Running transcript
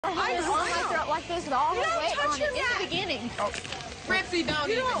I just on my throat like this with all her weight on it in the beginning. Oh. Ripsi, don't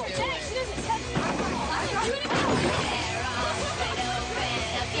even do it. She doesn't touch me.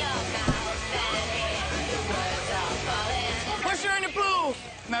 Push her in the pool.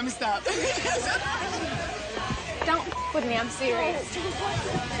 Let me stop. Don't with me, I'm serious.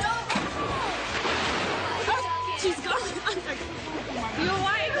 She's gone under. You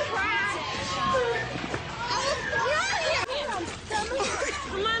white trash.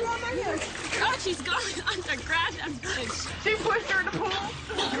 Come on. Oh, she's gone underground. She pushed her in the pool.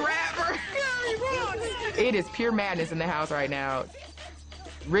 Grab her. It is pure madness in the house right now.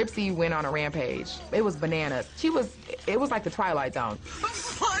 Ripsi went on a rampage. It was bananas. It was like the Twilight Zone. The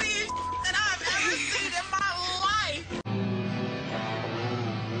funniest that I've ever seen in my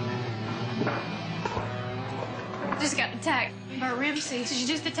life. Just got attacked by Ripsi. She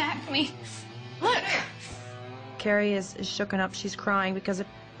just attacked me. Look. Kerry is shooken up. She's crying because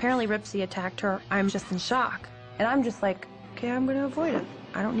apparently Ripsi attacked her. I'm just in shock. And I'm just like, okay, I'm going to avoid it.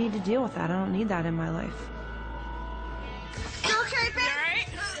 I don't need to deal with that. I don't need that in my life. You okay, babe?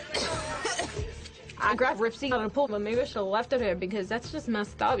 I grabbed Ripsi on a pull, but maybe I should have left it there because that's just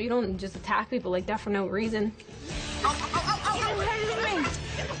messed up. You don't just attack people like that for no reason.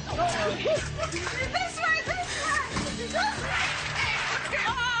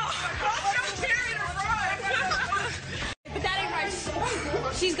 But that ain't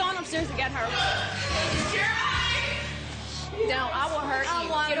right. She's gone upstairs to get her. No, I will hurt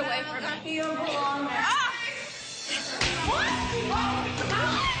you. Get away from me. You don't belong there.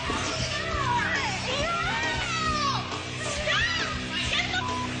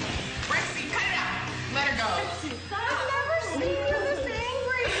 Ripsi, cut it out. Let her go. I've never seen you this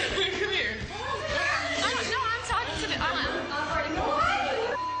angry. Come here. No, I'm talking to the.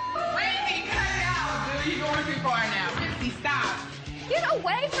 Ripsi, cut it out. Dude, you're going too far now. Ripsi, stop. Get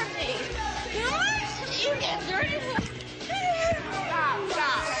away from me. You get dirty.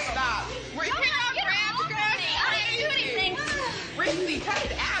 Stop. Ripsi, Get off of me. I didn't do anything. Ripsi, cut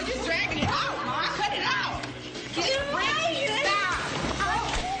it out. You're dragging it out, Mom. Cut it out. Get away. Stop.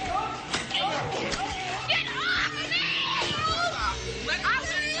 Get off of me. Let I'm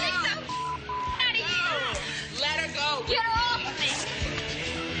gonna take the out of you. Let her go. Get off of me.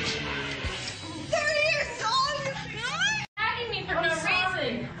 30 years old. Attacking me for no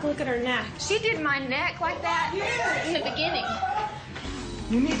reason. Look at her neck. She did my neck like that in the beginning.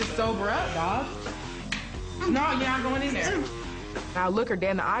 You need to sober up, dog. No, you're not going in there. I look her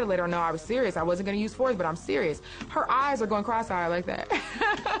dead in the eye to let her know I was serious. I wasn't going to use force, but I'm serious. Her eyes are going cross-eyed like that.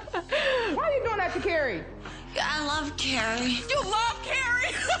 Why are you doing that to Kerry? I love Kerry. You love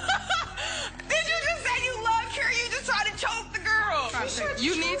Kerry? Did you just say you love Kerry? You just tried to choke the girl.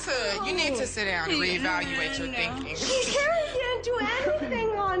 You need to sit down and reevaluate your thinking. Kerry didn't do anything,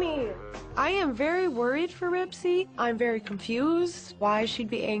 honey. I am very worried for Ripsi. I'm very confused why she'd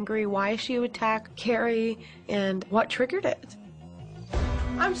be angry, why she would attack Kerry, and what triggered it.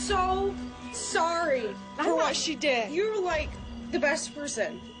 I'm so sorry for what she did. You're like the best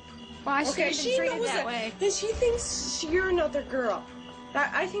person. Why should Okay, have she been treated knows that that. way? Then she thinks you're another girl.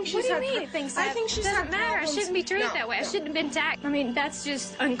 I think she's What do you had mean pro- it thinks I that? think she's doesn't had matter. I problems. shouldn't be treated No, that way. I no. shouldn't have been attacked. I mean, that's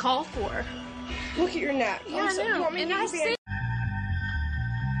just uncalled for. Look at your neck. Yeah, I You know. want me And to I give you see.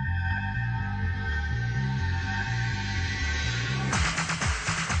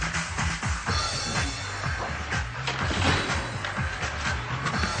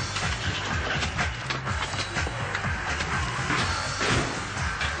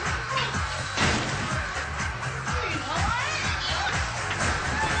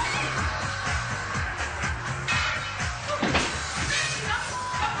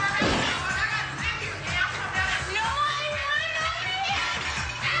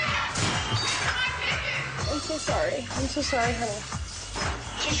 I'm so sorry, honey.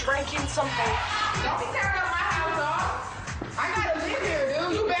 She's drinking something. Don't tear up my house, dog. I gotta live here,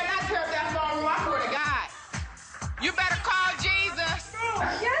 dude. You better not tear up that phone room. I swear to God. You better call Jesus.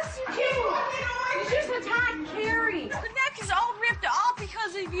 Yes, you can. You just attacked Kerry. Her neck is all ripped off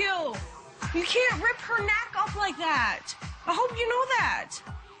because of you. You can't rip her neck up like that. I hope you know that.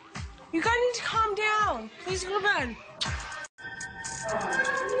 You guys need to calm down. Please go to bed.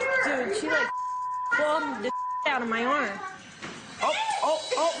 Dude, she like pulled the out of my arm.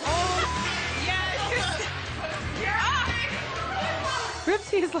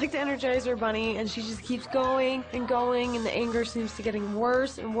 Ripsi is like the Energizer Bunny, and she just keeps going and going, and the anger seems to getting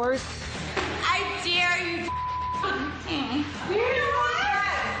worse and worse. I dare you. You need to go to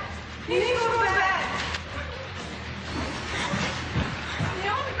bed. You need to go to bed. The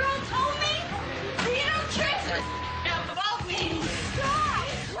old girl told me you don't trust us. Now, both me.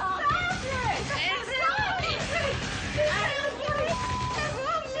 Stop.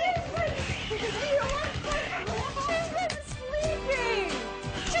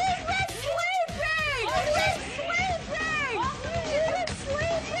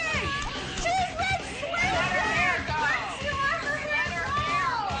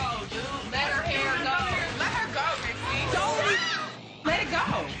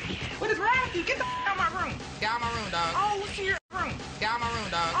 room,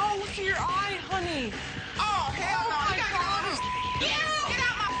 dog. Oh, look at your eye, honey. Oh, hell no. my You gotta get out my room. Get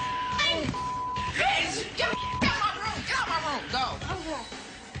out my bitch. Get out my room. Get out my room. Go. Okay.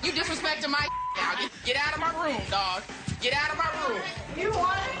 You disrespecting my now. Get out of my room, dog. Get out of my room. You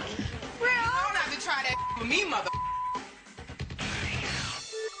want it? You don't have to try that with me, mother.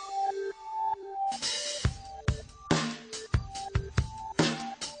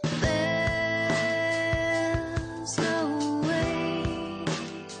 There's no way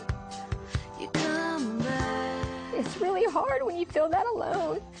you come back. It's really hard when you feel that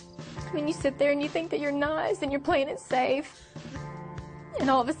alone. When you sit there and you think that you're nice and you're playing it safe, and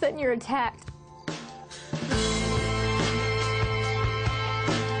all of a sudden you're attacked.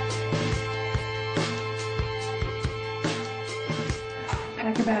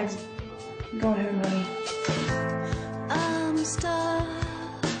 Pack your bags. Go ahead, honey. I'm stuck.